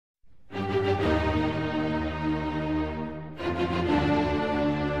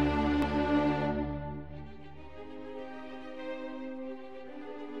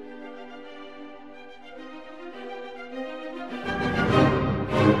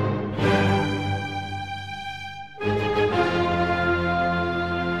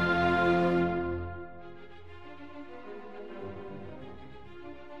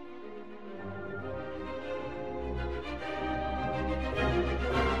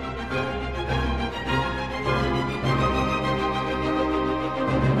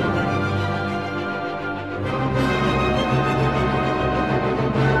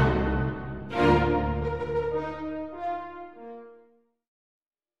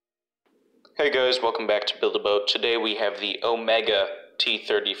Hey guys, welcome back to Build a Boat. Today we have the Omega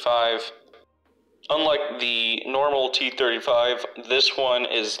T35. Unlike the normal T35, this one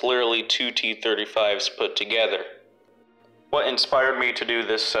is literally two T35s put together. What inspired me to do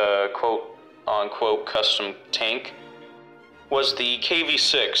this quote-unquote custom tank was the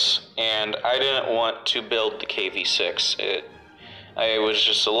KV6, and I didn't want to build the KV6. I was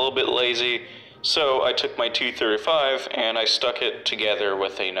just a little bit lazy. So I took my T35 and I stuck it together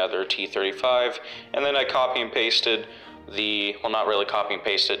with another T35, and then I copy and pasted not really copy and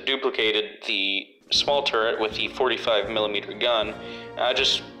pasted, duplicated the small turret with the 45mm gun. And I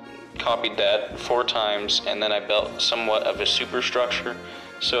just copied that 4 times, and then I built somewhat of a superstructure.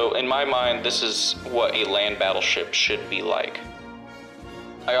 So in my mind, this is what a land battleship should be like.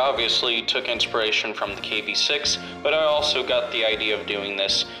 I obviously took inspiration from the KV6, but I also got the idea of doing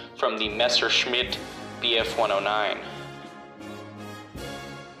this from the Messerschmitt Bf-109.